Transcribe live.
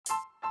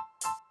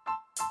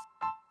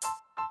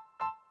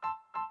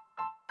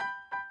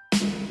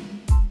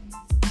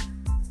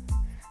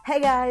Hey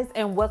guys,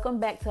 and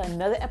welcome back to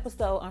another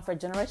episode on For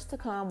Generations to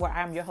Come, where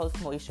I'm your host,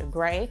 Moisha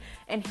Gray.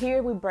 And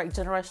here we break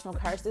generational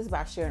curses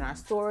by sharing our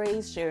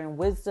stories, sharing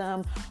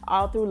wisdom,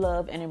 all through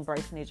love and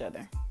embracing each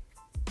other.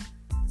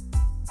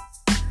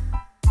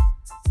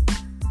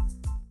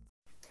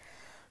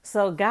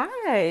 So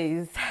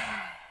guys,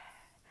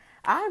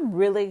 I'm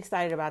really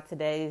excited about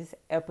today's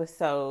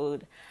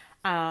episode.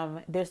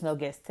 There's no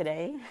guest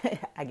today.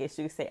 I guess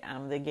you could say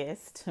I'm the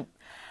guest.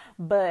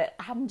 But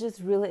I'm just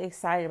really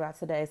excited about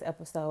today's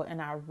episode,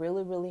 and I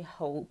really, really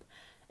hope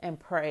and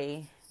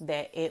pray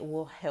that it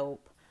will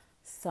help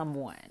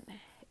someone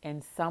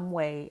in some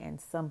way, in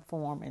some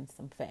form, in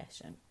some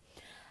fashion.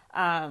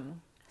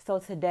 So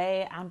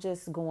today I'm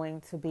just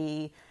going to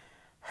be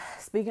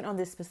speaking on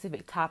this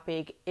specific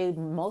topic. It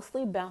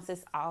mostly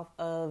bounces off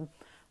of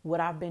what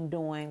I've been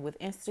doing with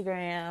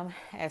Instagram,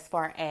 as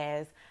far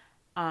as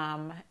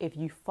if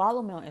you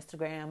follow me on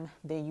Instagram,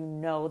 then you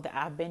know that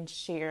I've been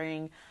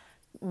sharing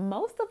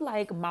most of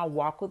like my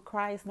walk with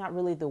Christ, not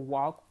really the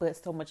walk, but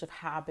so much of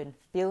how I've been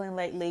feeling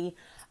lately.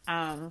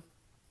 I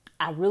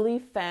really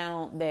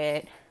found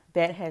that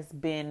has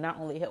been not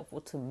only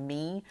helpful to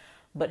me,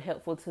 but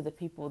helpful to the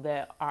people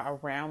that are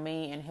around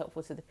me, and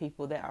helpful to the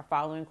people that are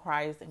following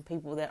Christ, and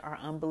people that are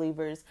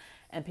unbelievers,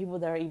 and people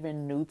that are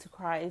even new to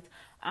Christ.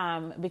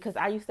 Because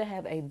I used to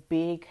have a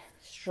big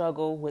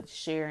struggle with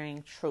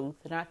sharing truth.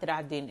 Not that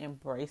I didn't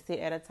embrace it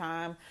at a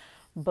time,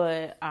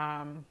 but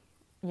I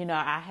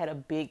had a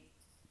big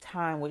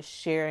time with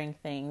sharing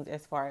things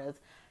as far as,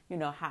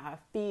 how I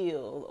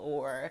feel,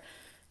 or,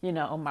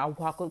 my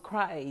walk with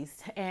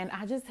Christ. And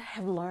I just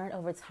have learned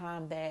over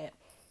time that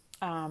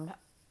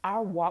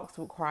our walks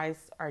with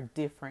Christ are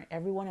different.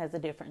 Everyone has a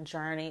different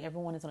journey.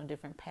 Everyone is on a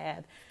different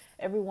path.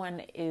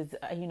 Everyone is,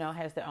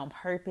 has their own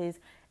purpose.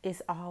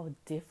 It's all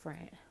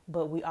different,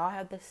 but we all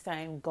have the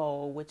same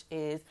goal, which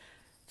is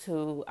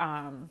to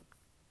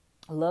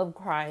love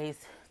Christ,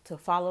 to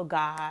follow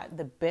God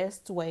the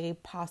best way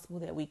possible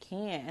that we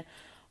can.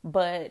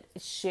 But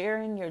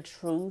sharing your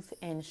truth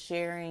and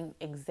sharing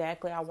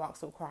exactly our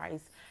walks with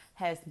Christ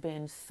has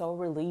been so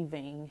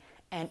relieving.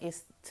 And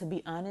it's, to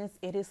be honest,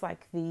 it is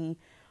like the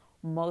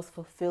most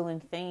fulfilling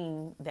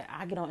thing that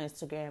I get on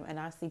Instagram, and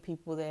I see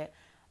people that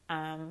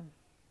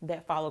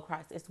that follow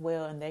Christ as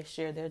well, and they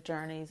share their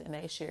journeys, and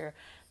they share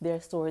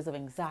their stories of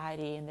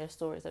anxiety and their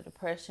stories of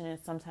depression, and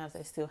sometimes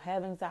they still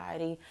have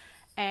anxiety.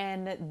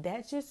 And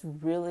that just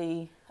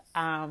really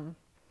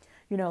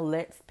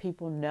lets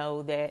people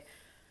know that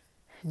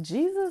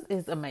Jesus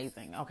is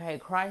amazing. Okay.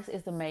 Christ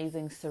is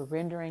amazing.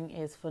 Surrendering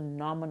is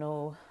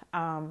phenomenal.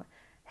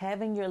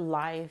 Having your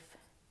life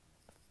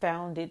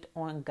founded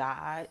on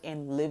God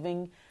and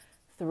living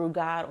through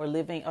God,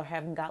 or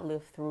having God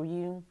live through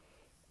you,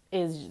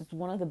 is just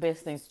one of the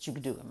best things that you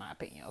could do, in my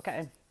opinion.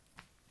 Okay.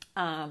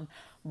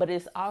 But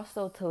it's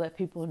also to let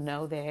people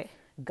know that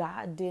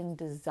God didn't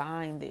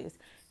design this.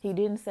 He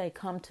didn't say,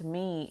 come to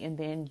me, and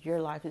then your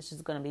life is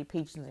just going to be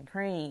peaches and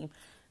cream.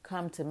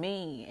 Come to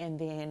me, and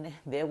then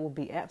there will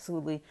be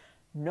absolutely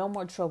no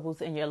more troubles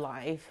in your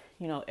life.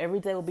 Every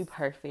day will be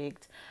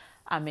perfect.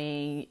 I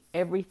mean,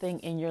 everything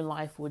in your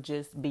life will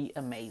just be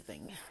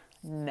amazing.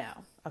 No.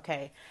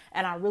 Okay.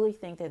 And I really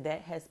think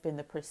that has been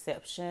the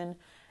perception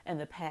in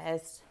the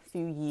past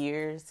few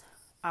years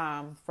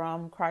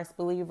from Christ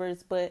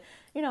believers. But,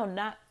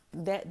 not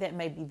that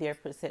may be their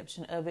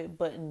perception of it.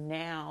 But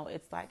now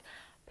it's like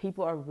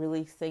people are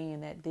really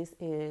saying that this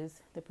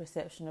is the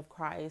perception of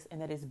Christ, and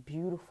that it's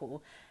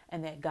beautiful,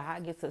 and that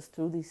God gets us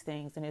through these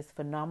things, and it's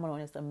phenomenal,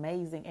 and it's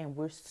amazing, and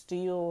we're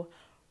still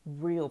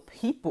real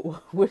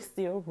people. We're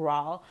still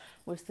raw.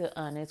 We're still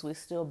honest. We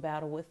still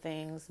battle with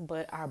things,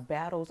 but our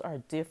battles are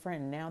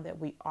different now that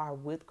we are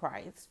with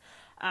Christ.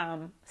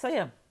 So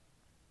yeah,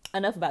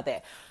 enough about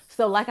that.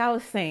 So like I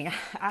was saying,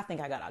 I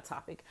think I got off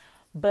topic,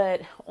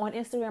 but on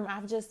Instagram,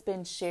 I've just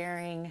been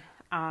sharing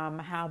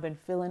how I've been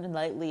feeling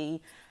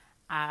lately.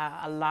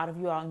 A lot of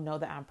you all know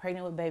that I'm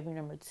pregnant with baby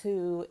number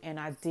 2, and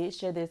I did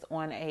share this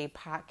on a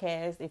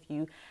podcast. If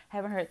you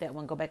haven't heard that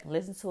one, go back and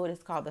listen to it.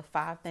 It's called The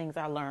 5 Things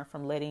I Learned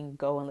from Letting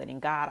Go and Letting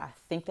God. I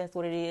think that's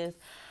what it is.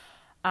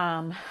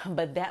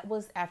 But that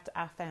was after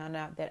I found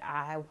out that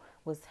I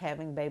was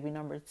having baby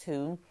number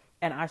 2,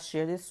 and I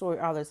share this story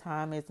all the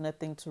time. It's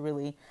nothing to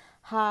really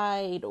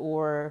hide,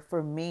 or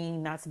for me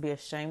not to be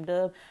ashamed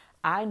of.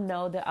 I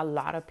know that a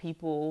lot of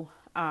people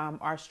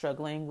are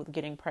struggling with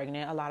getting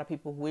pregnant. A lot of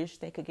people wish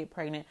they could get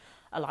pregnant.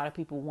 A lot of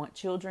people want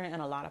children,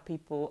 and a lot of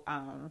people,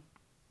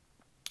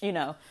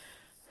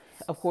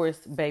 of course,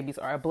 babies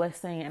are a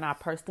blessing. And I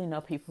personally know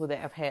people that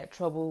have had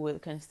trouble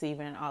with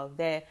conceiving and all of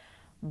that.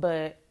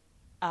 But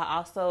I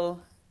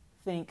also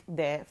think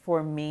that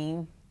for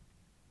me,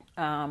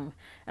 and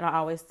I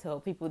always tell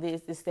people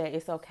this, is that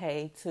it's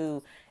okay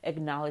to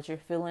acknowledge your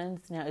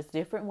feelings. Now, it's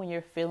different when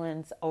your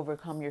feelings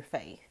overcome your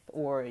faith,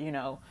 or,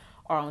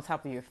 are on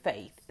top of your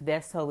faith.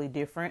 That's totally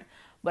different.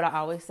 But I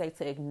always say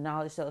to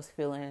acknowledge those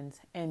feelings,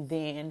 and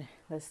then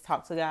let's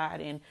talk to God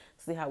and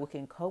see how we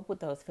can cope with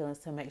those feelings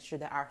to make sure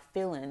that our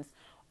feelings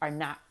are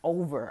not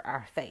over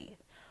our faith.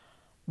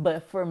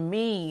 But for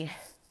me,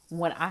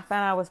 when I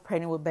found out I was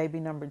pregnant with baby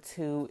number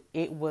 2,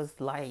 it was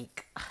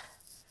like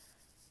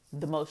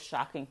the most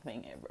shocking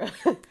thing ever.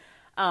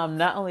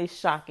 Not only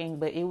shocking,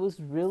 but it was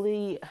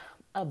really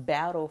a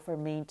battle for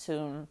me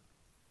to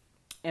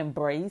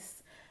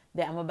embrace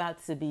that I'm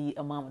about to be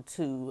a mom of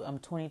 2. I'm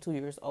 22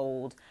 years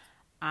old.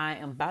 I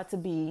am about to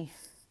be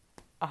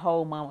a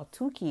whole mom of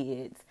 2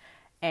 kids.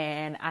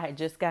 And I had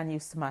just gotten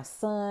used to my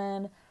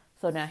son.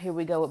 So now here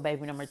we go with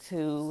baby number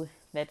 2.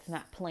 That's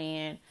not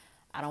planned.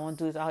 I don't want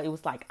to do this. It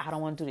was like, I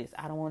don't want to do this.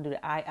 I don't want to do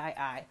that.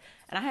 I.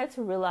 And I had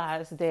to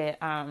realize that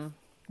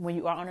when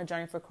you are on a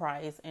journey for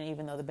Christ, and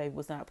even though the baby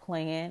was not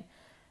planned,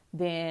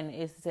 then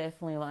it's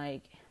definitely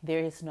like there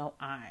is no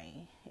I.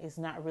 It's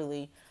not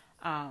really,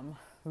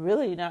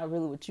 really not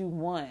really what you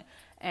want.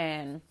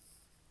 And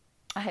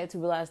I had to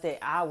realize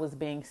that I was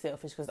being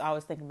selfish because I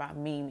was thinking about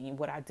me,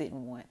 what I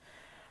didn't want.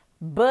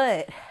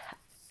 But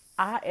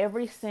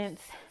ever since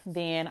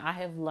then, I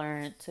have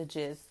learned to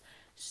just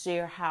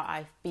share how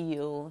I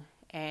feel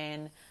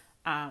and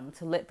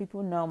to let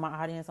people know, my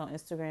audience on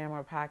Instagram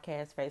or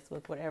podcast,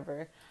 Facebook,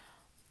 whatever,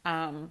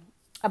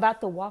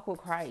 about the walk with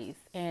Christ,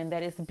 and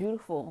that it's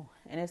beautiful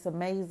and it's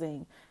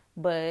amazing.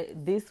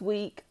 But this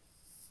week,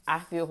 I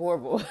feel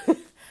horrible.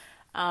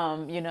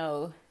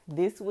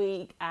 This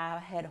week I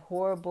had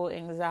horrible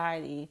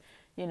anxiety.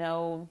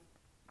 I'm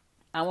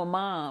a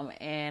mom,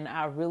 and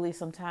I really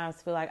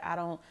sometimes feel like I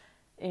don't,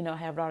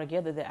 have it all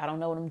together, that I don't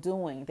know what I'm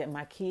doing, that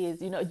my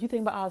kids, you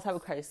think about all type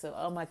of crazy stuff.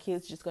 Oh, my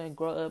kids just going to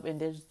grow up and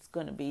they're just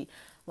going to be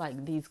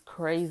like these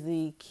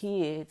crazy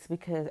kids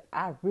because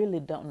I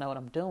really don't know what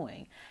I'm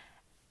doing.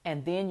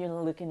 And then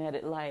you're looking at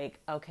it like,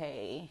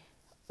 okay,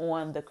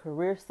 on the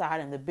career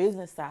side and the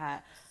business side,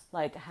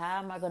 like, how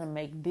am I going to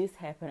make this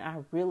happen? I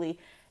really,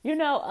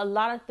 a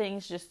lot of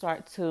things just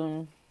start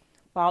to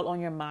fall on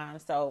your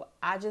mind. So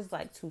I just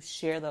like to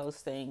share those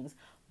things,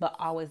 but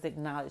always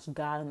acknowledge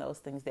God in those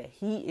things, that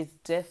He is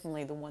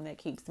definitely the one that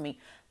keeps me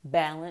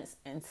balanced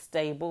and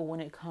stable when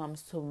it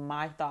comes to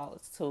my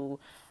thoughts, to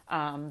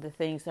the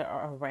things that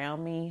are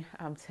around me.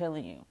 I'm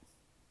telling you,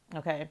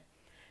 okay?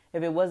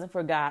 If it wasn't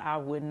for God, I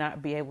would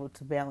not be able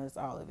to balance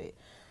all of it.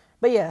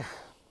 But yeah,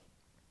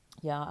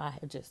 y'all, I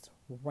have just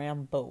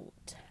rambled.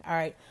 All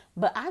right.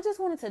 But I just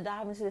wanted to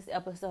dive into this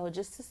episode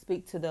just to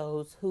speak to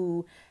those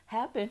who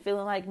have been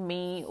feeling like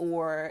me,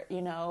 or,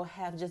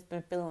 have just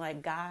been feeling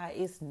like God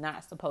is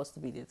not supposed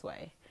to be this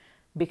way,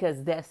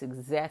 because that's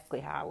exactly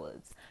how I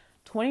was.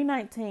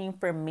 2019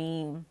 for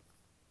me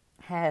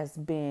has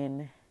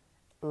been,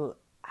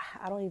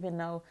 I don't even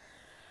know.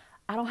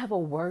 I don't have a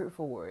word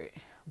for it,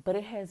 but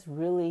it has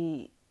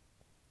really,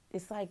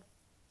 it's like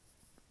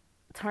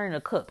turning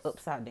a cup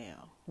upside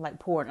down, like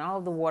pouring all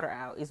of the water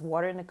out. It's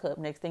water in the cup.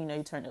 Next thing you know,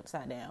 you turn it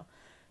upside down.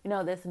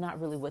 That's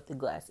not really what the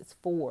glass is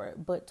for.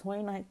 But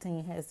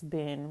 2019 has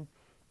been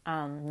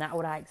not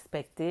what I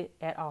expected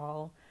at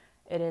all.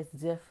 It has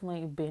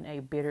definitely been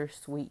a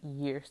bittersweet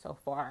year so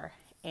far.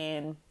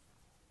 And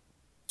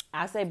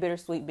I say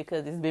bittersweet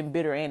because it's been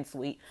bitter and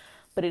sweet,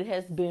 but it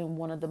has been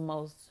one of the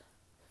most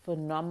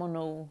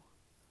phenomenal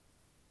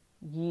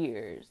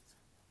years,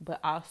 but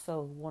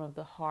also one of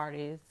the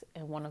hardest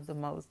and one of the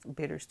most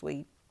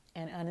bittersweet.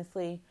 And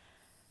honestly,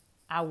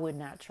 I would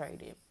not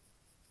trade it.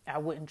 I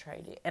wouldn't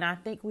trade it. And I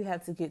think we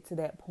have to get to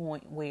that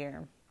point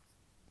where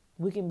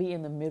we can be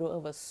in the middle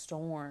of a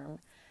storm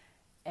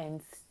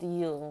and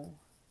still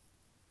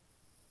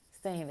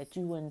saying that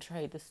you wouldn't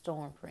trade the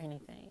storm for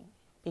anything.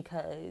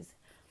 Because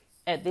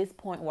at this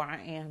point where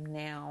I am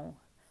now,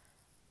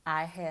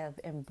 I have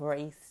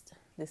embraced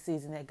the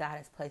season that God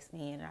has placed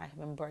me in. I have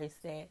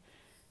embraced that,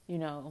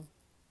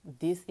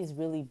 this is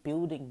really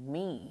building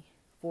me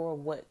for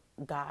what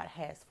God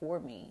has for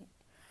me.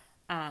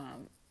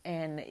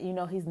 And,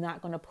 He's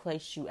not going to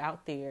place you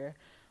out there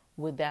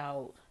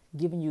without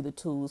giving you the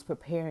tools,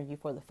 preparing you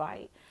for the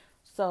fight.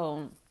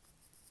 So,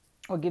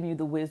 or giving you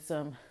the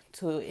wisdom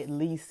to at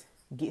least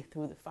get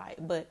through the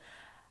fight. But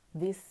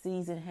this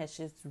season has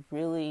just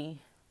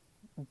really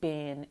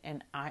been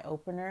an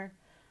eye-opener.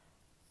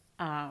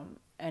 And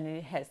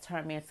it has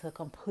turned me into a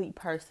complete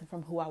person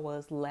from who I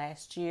was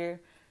last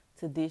year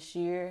to this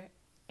year.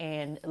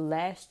 And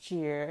last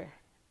year,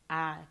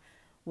 I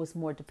was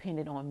more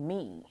dependent on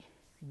me.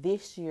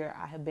 This year,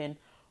 I have been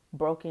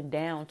broken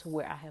down to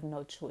where I have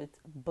no choice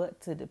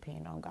but to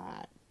depend on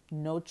God.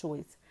 No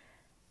choice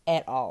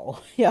at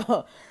all.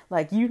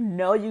 Like, you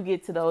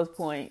get to those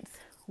points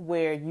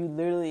where you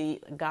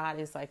literally, God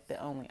is like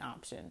the only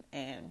option.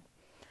 And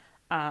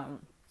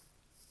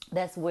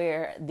that's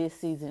where this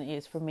season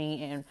is for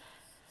me. And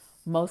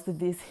most of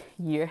this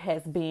year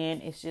has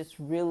been, it's just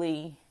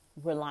really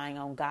relying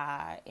on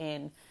God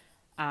and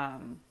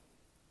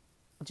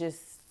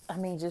just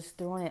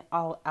throwing it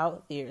all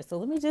out there. So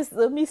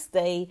let me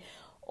stay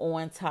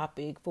on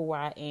topic for where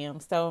I am.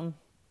 So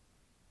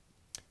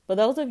for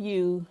those of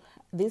you,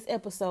 this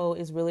episode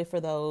is really for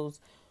those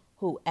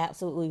who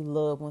absolutely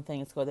love when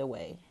things go their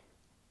way.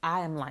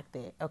 I am like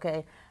that,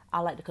 okay? I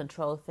like to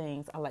control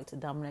things. I like to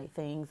dominate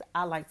things.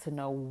 I like to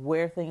know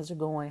where things are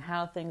going,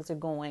 how things are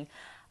going.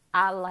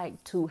 I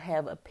like to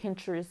have a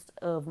Pinterest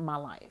of my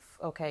life.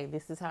 Okay,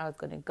 this is how it's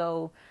going to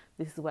go.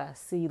 This is what I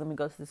see. Let me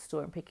go to the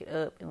store and pick it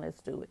up and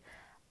let's do it.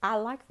 I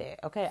like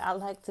that. Okay, I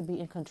like to be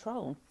in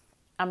control.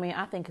 I mean,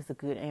 I think it's a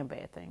good and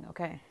bad thing.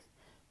 Okay,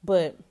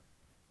 but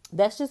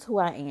that's just who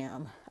I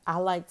am. I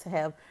like to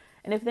have,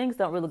 and if things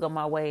don't really go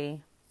my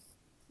way,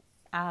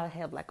 I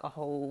have like a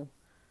whole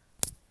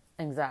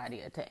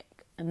anxiety attack.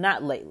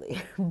 Not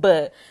lately,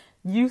 but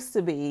used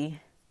to be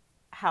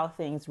how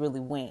things really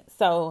went.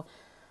 So,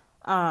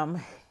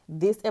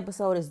 this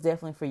episode is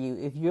definitely for you.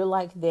 If you're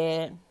like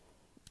that,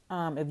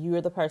 if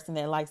you're the person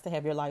that likes to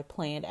have your life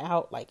planned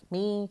out like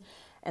me,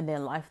 and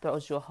then life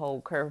throws you a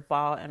whole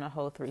curveball and a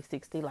whole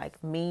 360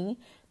 like me,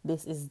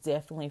 this is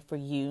definitely for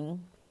you.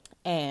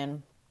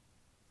 And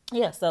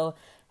yeah, so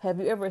have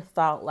you ever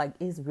thought like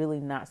it's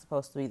really not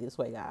supposed to be this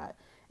way, God?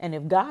 And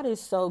if God is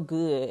so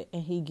good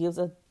and he gives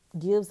us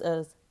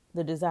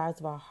the desires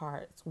of our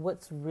hearts,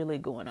 what's really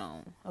going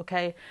on?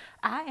 Okay.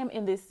 I am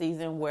in this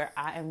season where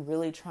I am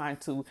really trying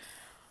to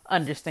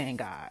understand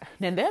God.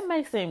 Now that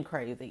may seem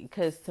crazy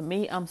because to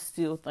me, I'm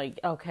still like,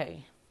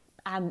 okay,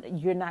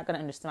 you're not going to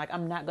understand. Like,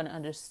 I'm not going to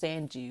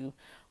understand you,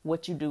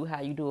 what you do,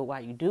 how you do it, why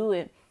you do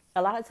it.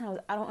 A lot of times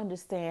I don't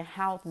understand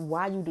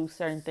why you do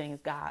certain things,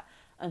 God,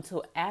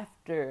 until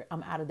after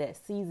I'm out of that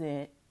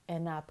season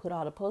and I put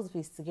all the puzzle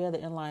pieces together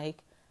and like,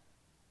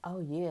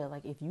 oh yeah,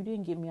 like if you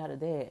didn't get me out of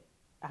that,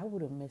 I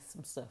would have messed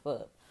some stuff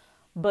up.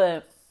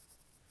 But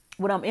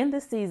when I'm in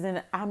this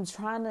season, I'm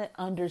trying to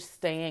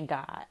understand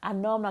God. I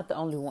know I'm not the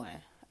only one.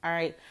 All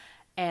right.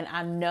 And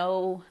I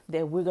know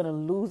that we're going to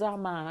lose our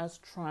minds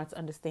trying to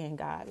understand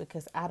God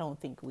because I don't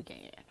think we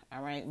can.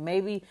 All right.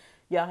 Maybe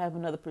y'all have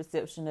another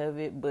perception of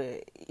it,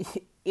 but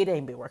it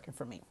ain't been working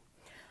for me.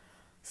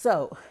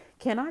 So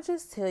can I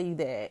just tell you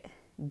that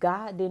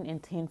God didn't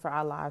intend for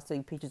our lives to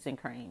be peaches and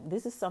cream?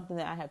 This is something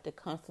that I have to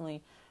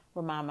constantly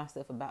remind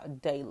myself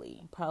about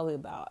daily, probably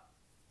about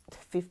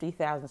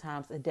 50,000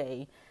 times a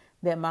day,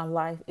 that my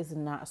life is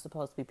not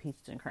supposed to be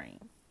peaches and cream.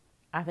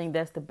 I think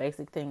that's the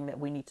basic thing that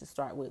we need to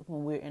start with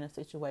when we're in a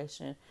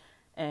situation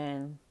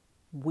and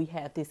we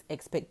have this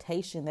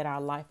expectation that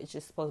our life is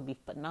just supposed to be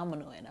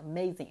phenomenal and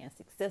amazing and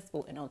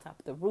successful and on top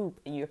of the roof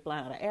and you're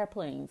flying out of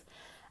airplanes.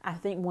 I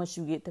think once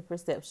you get the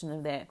perception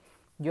of that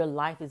your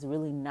life is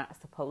really not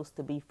supposed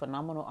to be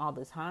phenomenal all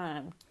the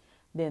time,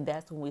 then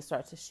that's when we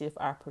start to shift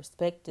our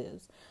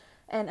perspectives.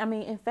 And I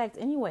mean, in fact,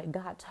 anyway,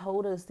 God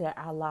told us that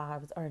our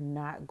lives are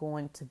not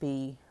going to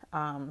be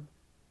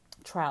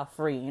trial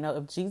free. You know,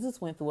 if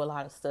Jesus went through a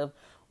lot of stuff,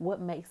 what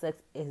makes us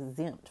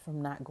exempt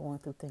from not going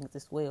through things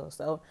as well?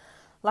 So,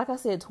 like I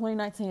said,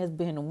 2019 has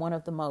been one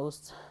of the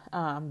most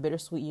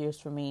bittersweet years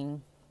for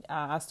me.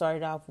 I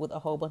started off with a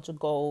whole bunch of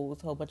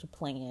goals, a whole bunch of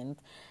plans.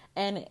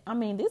 And I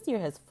mean, this year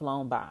has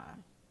flown by.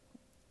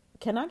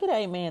 Can I get an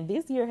amen?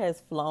 This year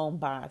has flown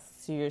by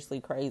seriously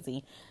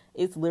crazy.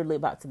 It's literally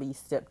about to be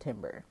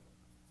September.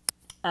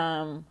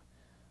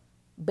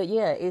 But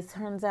yeah, it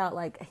turns out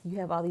like you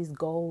have all these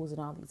goals and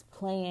all these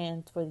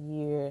plans for the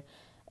year.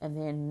 And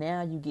then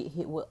now you get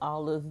hit with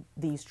all of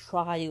these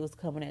trials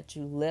coming at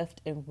you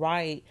left and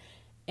right.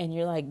 And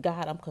you're like,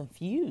 God, I'm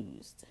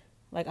confused.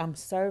 Like I'm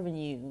serving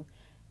you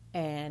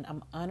and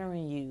I'm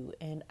honoring you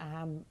and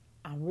I'm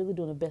really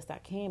doing the best I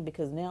can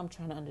because now I'm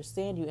trying to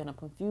understand you and I'm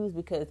confused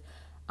because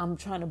I'm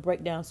trying to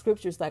break down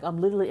scriptures. Like I'm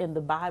literally in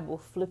the Bible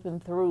flipping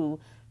through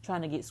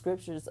trying to get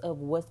scriptures of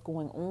what's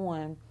going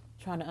on,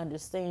 trying to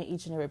understand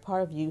each and every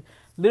part of you.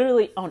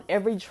 Literally on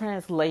every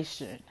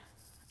translation.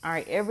 All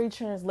right, every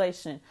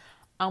translation,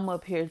 I'm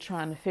up here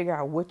trying to figure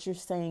out what you're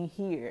saying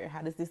here.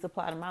 How does this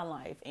apply to my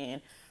life?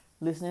 And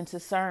listening to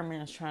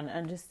sermons, trying to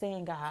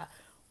understand, God,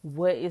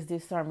 what is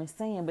this sermon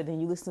saying? But then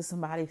you listen to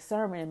somebody's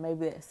sermon and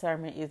maybe that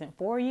sermon isn't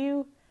for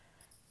you.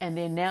 And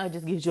then now it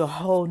just gives you a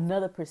whole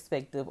nother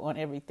perspective on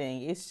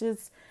everything. It's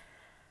just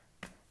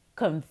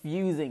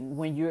confusing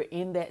when you're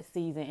in that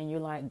season and you're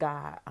like,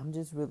 God, I'm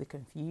just really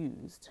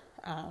confused.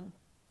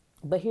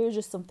 But here's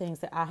just some things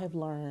that I have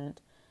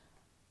learned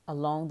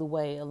along the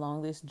way,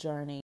 along this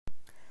journey.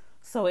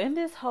 So in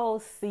this whole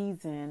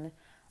season,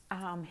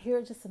 here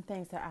are just some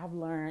things that I've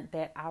learned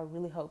that I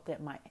really hope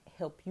that might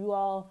help you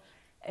all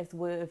as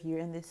well if you're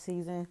in this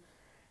season.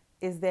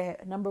 Is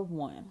that number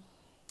one,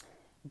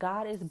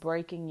 God is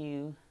breaking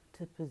you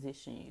to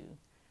position you.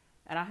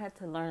 And I had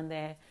to learn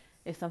that.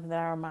 It's something that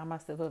I remind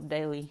myself of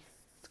daily.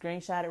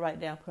 Screenshot it right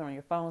down, put it on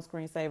your phone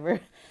screensaver.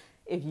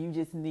 If you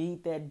just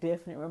need that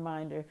definite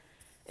reminder,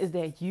 is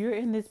that you're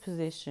in this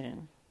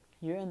position.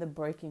 You're in the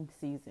breaking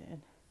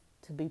season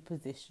to be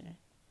positioned.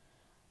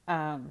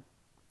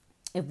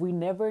 If we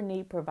never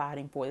need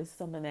providing for, this is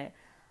something that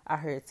I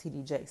heard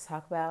TD Jakes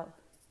talk about,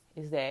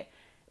 is that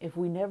if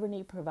we never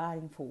need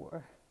providing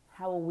for,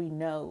 how will we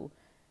know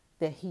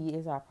that he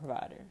is our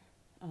provider?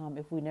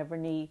 If we never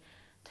need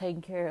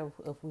taken care of,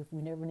 if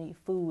we never need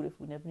food, if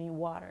we never need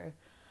water,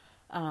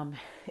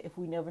 if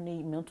we never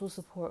need mental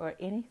support or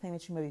anything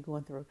that you may be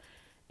going through,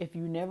 if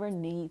you never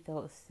need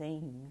those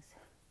things,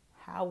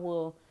 how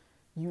will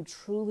you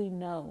truly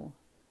know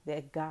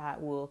that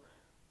God will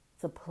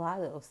supply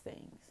those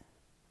things?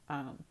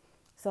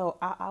 So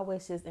I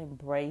always just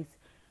embrace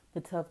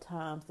the tough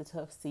times, the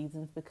tough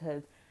seasons,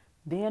 because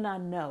then I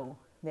know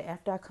that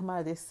after I come out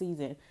of this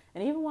season,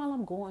 and even while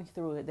I'm going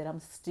through it, that I'm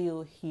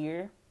still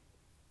here.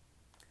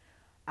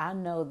 I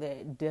know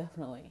that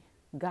definitely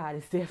God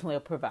is definitely a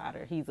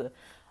provider. He's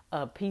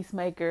a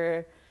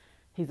peacemaker.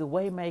 He's a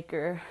way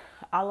maker.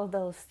 All of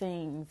those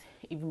things,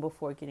 even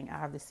before getting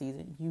out of the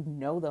season, you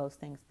know those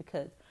things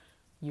because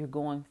you're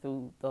going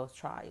through those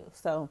trials.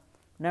 So,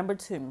 number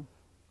 2,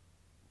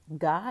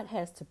 God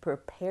has to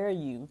prepare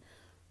you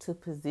to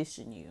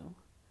position you.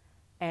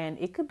 And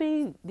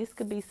this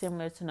could be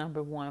similar to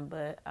number 1,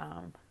 but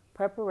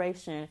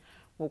preparation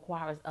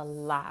requires a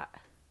lot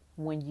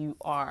when you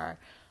are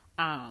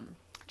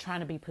trying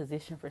to be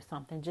positioned for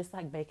something, just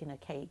like baking a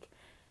cake.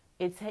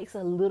 It takes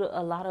a little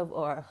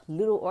or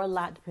a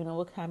lot, depending on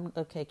what kind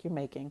of cake you're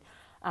making,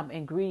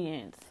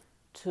 ingredients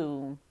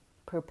to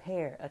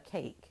prepare a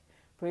cake.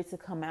 For it to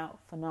come out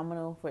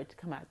phenomenal, for it to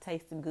come out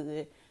tasting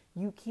good,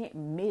 you can't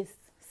miss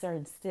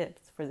certain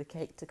steps for the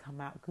cake to come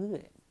out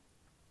good.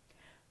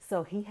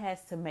 So he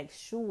has to make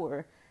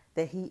sure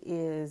that he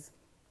is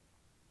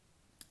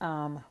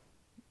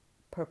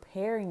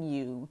preparing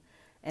you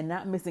and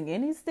not missing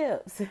any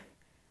steps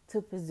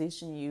to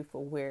position you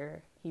for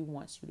where he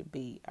wants you to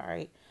be. All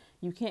right.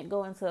 You can't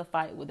go into a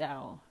fight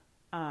without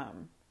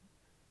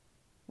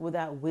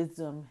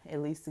wisdom,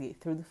 at least to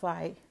get through the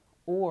fight,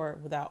 or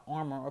without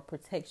armor or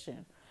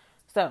protection.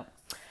 So,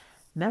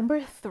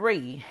 number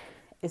 3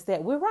 is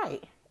that we're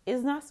right.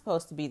 It's not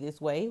supposed to be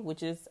this way,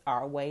 which is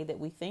our way that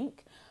we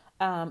think.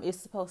 It's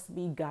supposed to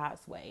be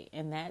God's way.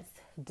 And that's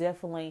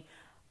definitely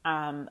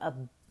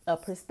a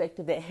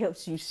perspective that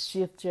helps you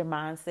shift your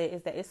mindset,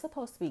 is that it's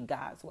supposed to be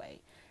God's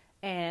way.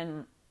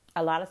 And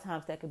a lot of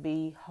times that could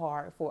be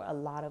hard for a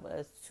lot of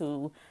us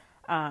to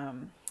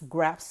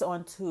grasp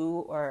onto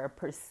or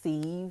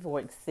perceive or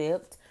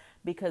accept,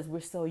 because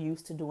we're so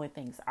used to doing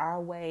things our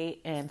way.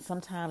 And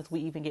sometimes we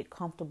even get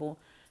comfortable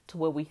to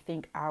where we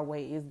think our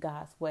way is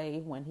God's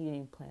way when he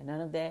didn't plan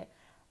none of that.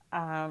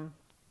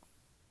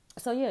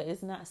 So yeah,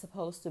 it's not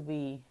supposed to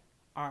be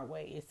our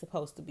way. It's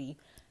supposed to be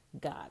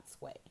God's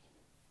way.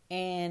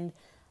 And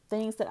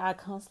things that I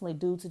constantly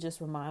do to just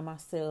remind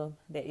myself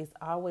that it's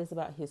always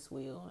about his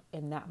will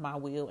and not my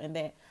will, and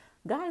that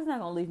God is not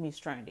going to leave me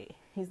stranded.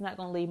 He's not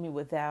going to leave me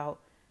without.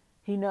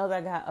 He knows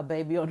I got a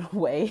baby on the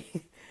way.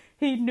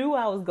 He knew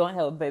I was going to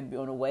have a baby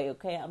on the way.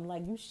 Okay. I'm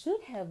like, you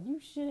should have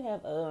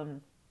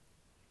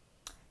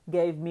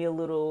gave me a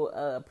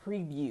little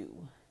preview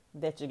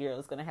that your girl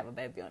is going to have a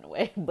baby on the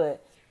way.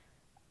 But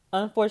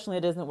unfortunately,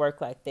 it doesn't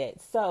work like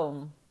that.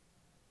 So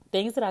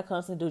things that I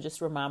constantly do just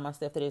to remind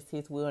myself that it's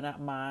his will, not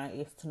mine,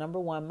 is to, number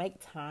 1, make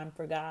time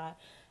for God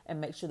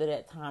and make sure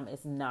that time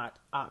is not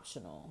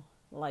optional.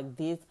 Like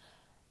this,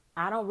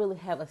 I don't really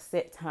have a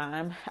set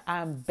time.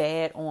 I'm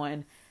bad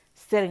on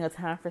setting a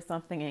time for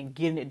something and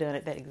getting it done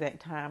at that exact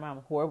time. I'm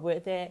horrible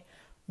at that.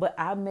 But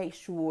I make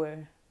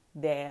sure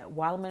that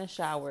while I'm in the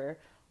shower,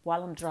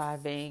 while I'm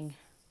driving,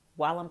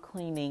 while I'm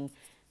cleaning,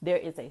 there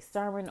is a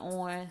sermon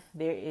on,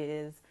 there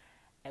is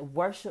a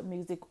worship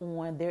music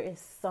on, there is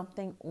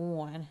something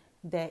on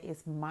that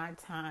is my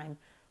time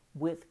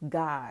with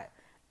God.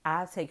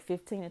 I take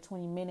 15 to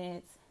 20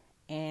 minutes,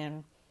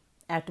 and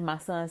after my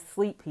son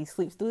sleeps, he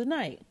sleeps through the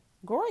night.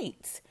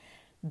 Great.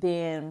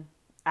 Then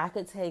I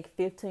could take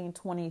 15,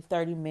 20,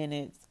 30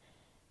 minutes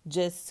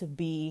just to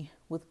be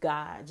with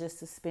God, just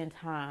to spend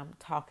time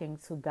talking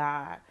to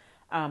God.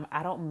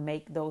 I don't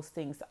make those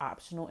things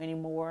optional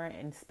anymore.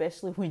 And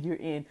especially when you're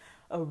in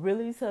a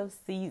really tough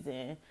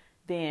season,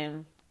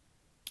 then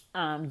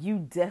you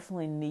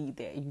definitely need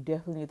that. You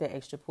definitely need that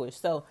extra push.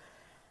 So,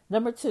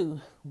 number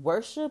 2,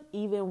 worship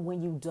even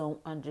when you don't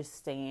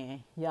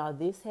understand. Y'all,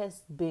 this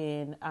has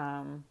been,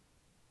 I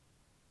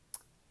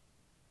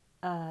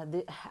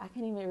can't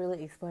even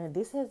really explain it.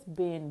 This has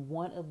been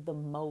one of the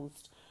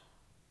most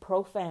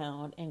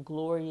profound and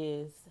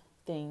glorious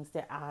things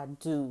that I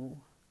do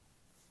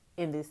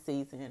in this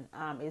season.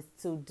 Is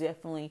to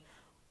definitely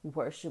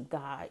worship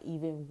God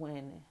even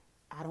when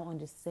I don't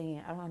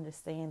understand. I don't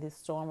understand this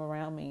storm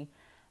around me.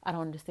 I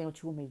don't understand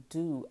what you want me to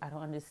do. I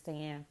don't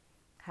understand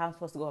how I'm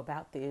supposed to go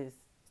about this.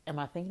 Am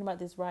I thinking about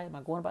this right? Am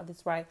I going about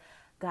this right?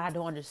 God, I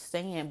don't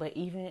understand. But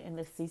even in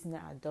the season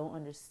that I don't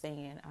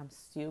understand, I'm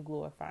still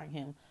glorifying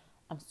him.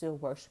 I'm still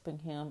worshiping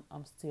him.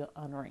 I'm still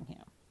honoring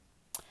him.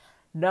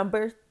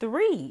 Number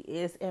 3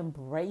 is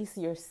embrace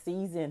your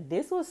season.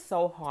 This was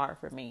so hard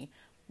for me.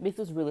 This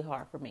was really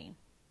hard for me.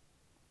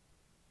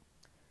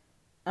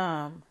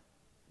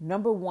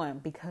 Number 1,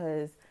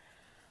 because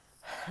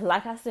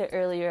like I said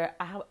earlier,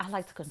 I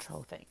like to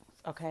control things.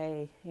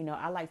 Okay. You know,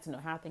 I like to know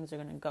how things are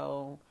going to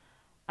go.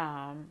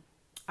 I'm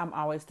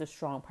always the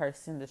strong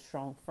person, the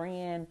strong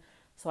friend.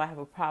 So I have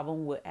a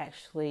problem with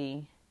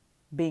actually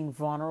being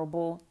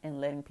vulnerable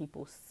and letting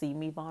people see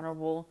me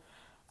vulnerable.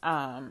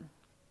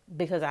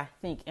 Because I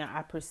think and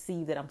I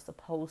perceive that I'm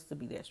supposed to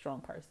be that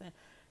strong person.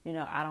 You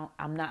know,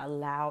 I'm not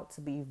allowed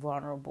to be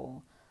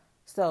vulnerable.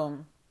 So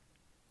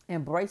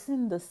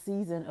embracing the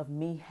season of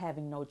me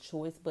having no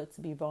choice but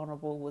to be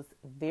vulnerable was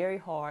very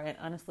hard. And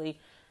honestly,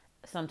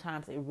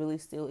 sometimes it really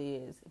still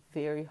is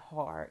very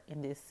hard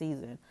in this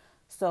season.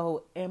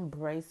 So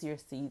embrace your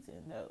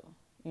season though.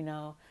 You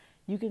know,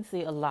 you can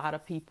see a lot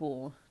of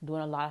people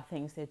doing a lot of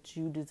things that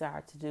you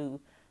desire to do,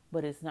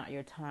 but it's not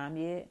your time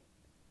yet.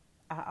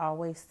 I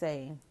always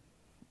say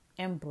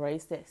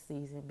embrace that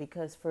season,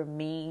 because for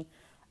me,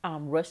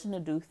 rushing to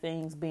do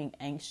things, being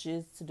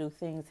anxious to do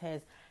things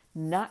has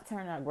not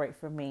turned out great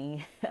for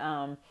me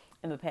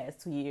in the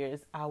past 2 years.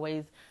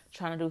 Always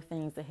trying to do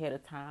things ahead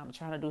of time,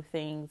 trying to do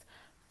things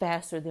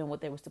faster than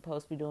what they were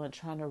supposed to be doing,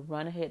 trying to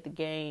run ahead the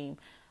game,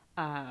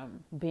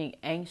 being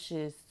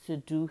anxious to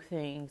do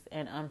things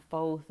and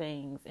unfold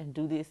things and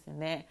do this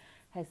and that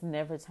has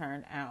never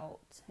turned out.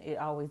 It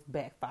always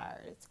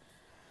backfires.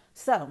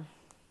 So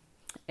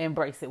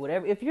embrace it.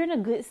 Whatever. If you're in a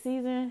good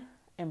season,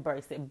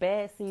 embrace it.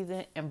 Bad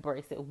season,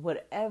 embrace it.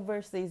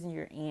 Whatever season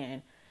you're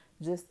in,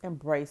 just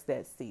embrace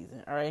that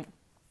season. All right.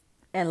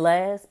 And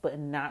last but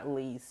not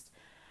least,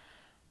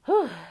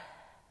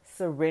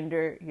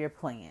 surrender your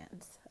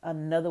plans.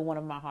 Another one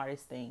of my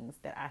hardest things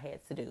that I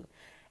had to do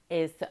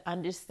is to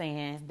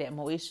understand that,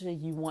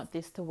 Moesha, you want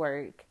this to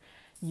work.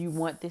 You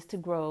want this to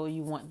grow.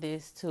 You want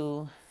this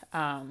to,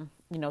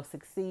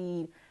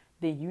 succeed.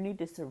 Then you need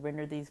to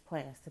surrender these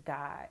plans to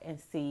God and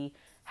see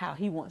how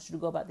He wants you to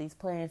go about these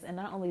plans. And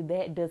not only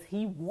that, does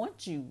He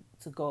want you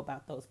to go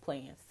about those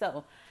plans?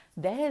 So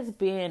that has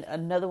been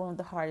another one of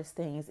the hardest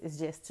things, is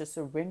just to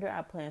surrender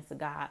our plans to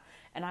God.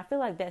 And I feel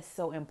like that's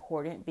so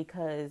important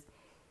because,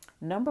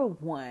 number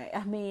one,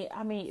 I mean,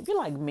 if you're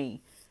like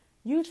me,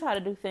 you try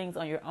to do things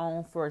on your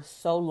own for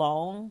so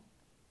long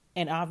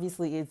and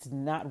obviously it's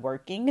not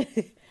working,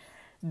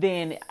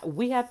 then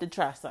we have to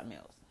try something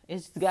else.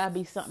 It's got to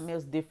be something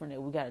else different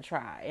that we got to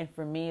try. And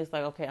for me, it's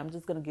like, okay, I'm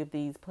just going to give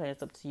these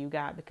plans up to you,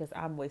 God, because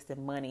I'm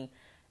wasting money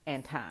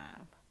and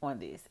time on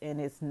this. And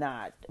it's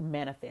not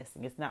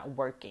manifesting. It's not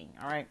working.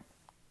 All right.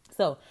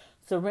 So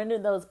surrender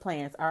those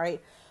plans. All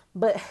right.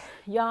 But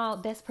y'all,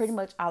 that's pretty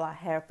much all I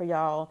have for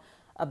y'all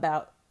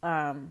about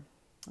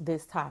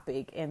this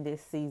topic and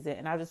this season.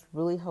 And I just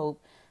really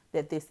hope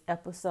that this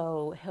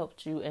episode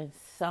helped you in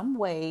some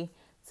way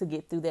to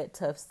get through that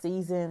tough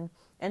season.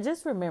 And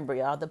just remember,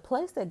 y'all, the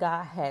place that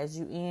God has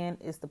you in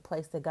is the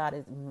place that God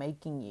is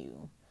making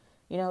you.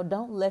 You know,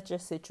 don't let your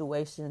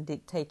situation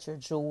dictate your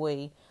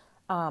joy.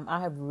 I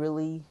have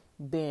really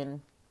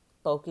been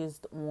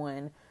focused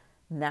on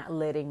not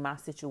letting my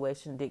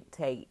situation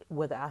dictate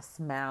whether I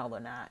smile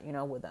or not, you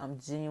know, whether I'm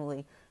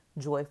genuinely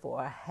joyful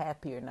or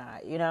happy or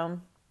not, you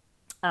know.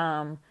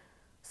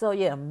 So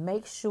yeah,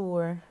 make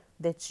sure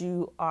that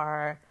you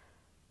are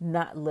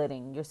not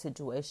letting your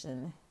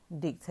situation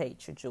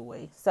dictate your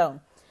joy. So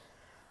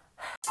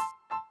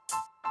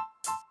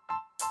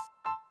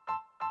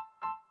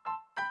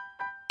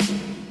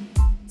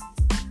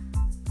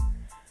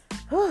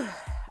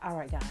all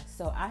right, guys.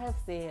 So I have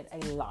said a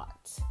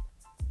lot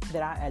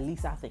that I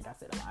think I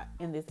said a lot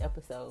in this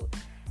episode.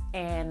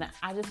 And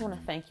I just want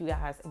to thank you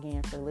guys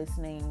again for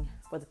listening.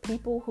 For the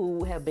people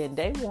who have been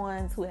day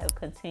ones, who have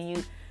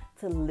continued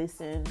to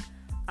listen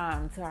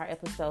to our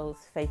episodes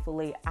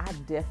faithfully, I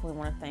definitely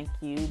want to thank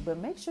you. But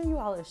make sure you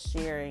all are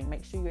sharing.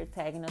 Make sure you're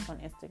tagging us on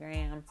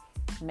Instagram.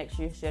 Make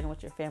sure you're sharing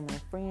with your family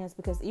and friends,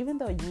 because even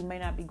though you may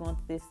not be going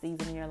through this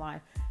season in your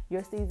life,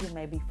 your season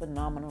may be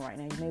phenomenal right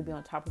now. You may be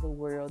on top of the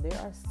world.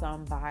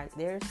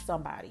 There's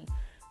somebody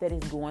that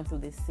is going through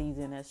this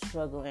season, that's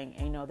struggling,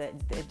 and, you know, that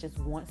just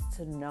wants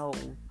to know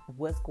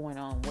what's going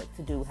on, what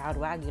to do, how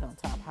do I get on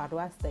top, how do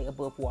I stay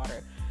above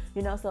water,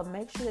 you know. So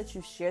make sure that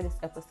you share this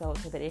episode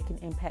so that it can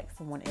impact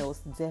someone else,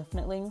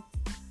 definitely.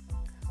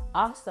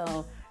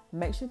 Also,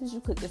 make sure that you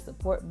click the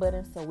support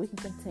button so we can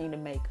continue to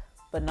make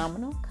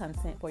phenomenal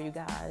content for you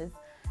guys.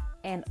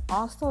 And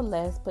also,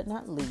 last but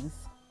not least,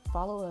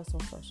 follow us on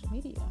social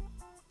media.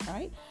 All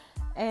right.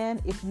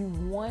 And if you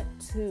want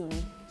to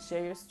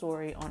share your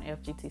story on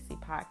FGTC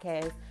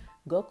Podcast,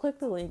 go click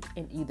the link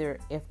in either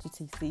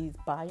FGTC's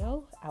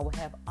bio. I will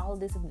have all of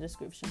this in the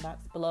description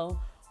box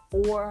below,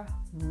 or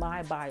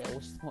my bio,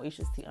 which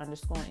is MoeshaT_ on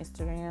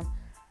Instagram.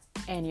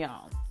 And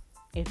y'all,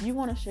 if you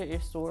want to share your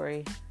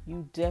story,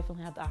 you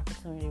definitely have the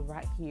opportunity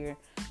right here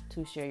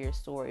to share your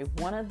story.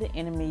 One of the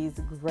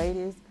enemy's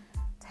greatest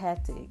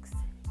tactics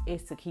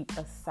is to keep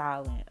us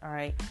silent. All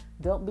right.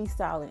 Don't be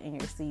silent in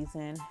your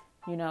season.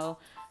 You know,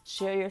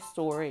 share your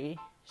story,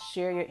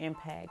 share your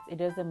impact. It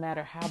doesn't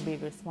matter how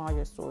big or small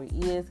your story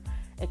is.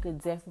 It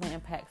could definitely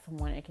impact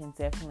someone. It can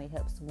definitely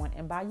help someone.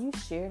 And by you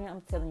sharing it,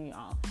 I'm telling you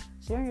all,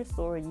 sharing your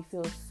story, you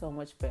feel so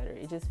much better.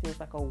 It just feels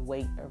like a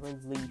weight, a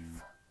relief.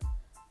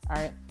 All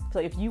right. So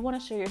if you want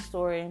to share your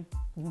story,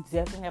 you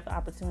definitely have the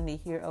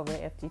opportunity here over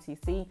at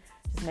FGTC.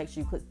 Just make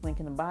sure you click the link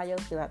in the bio,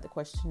 fill out the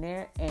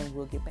questionnaire, and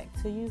we'll get back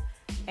to you.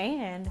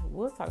 And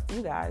we'll talk to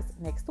you guys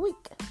next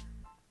week.